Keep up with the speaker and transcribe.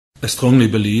I strongly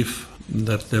believe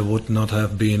that there would not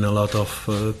have been a lot of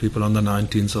people on the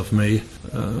 19th of May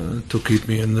to keep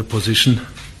me in the position.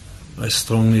 I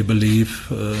strongly believe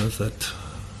that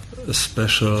a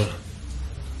special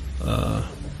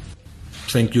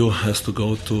thank you has to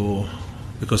go to,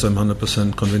 because I'm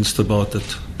 100% convinced about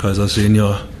it, Kaizer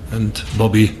Junior and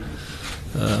Bobby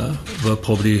were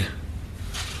probably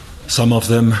some of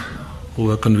them who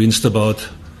were convinced about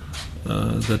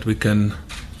that we can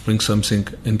bring something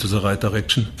into the right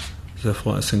direction.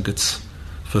 Therefore, I think it's,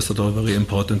 first of all, very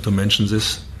important to mention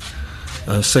this.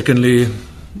 Secondly,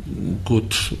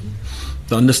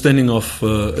 the understanding of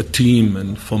a team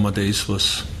in former days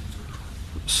was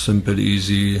simple,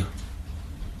 easy.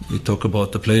 We talk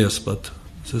about the players, but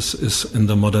this is in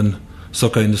the modern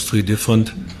soccer industry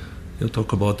different. You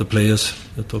talk about the players,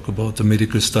 you talk about the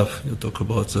medical stuff, you talk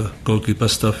about the goalkeeper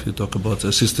stuff, you talk about the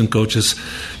assistant coaches,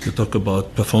 you talk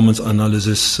about performance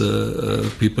analysis,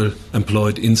 people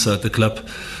employed inside the club.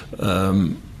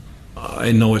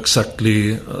 I know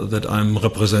exactly that I'm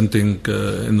representing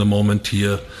in the moment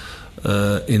here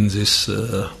in this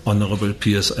honorable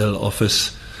PSL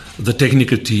office the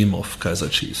technical team of Kaizer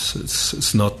Chiefs.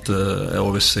 It's not, I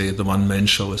always say, the one-man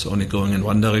show is only going in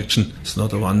one direction. It's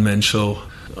not a one-man show.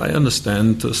 I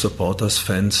understand supporters,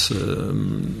 fans,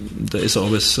 there is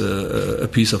always a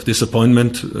piece of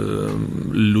disappointment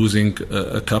losing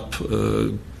a cup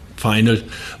final.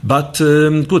 But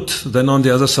good, then on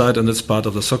the other side, and it's part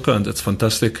of the soccer, and it's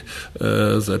fantastic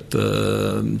that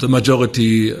the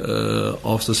majority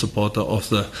of the supporter, of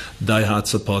the die-hard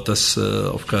supporters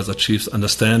of Kaizer Chiefs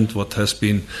understand what has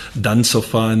been done so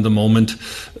far in the moment.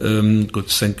 Good,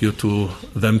 thank you to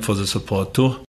them for the support too.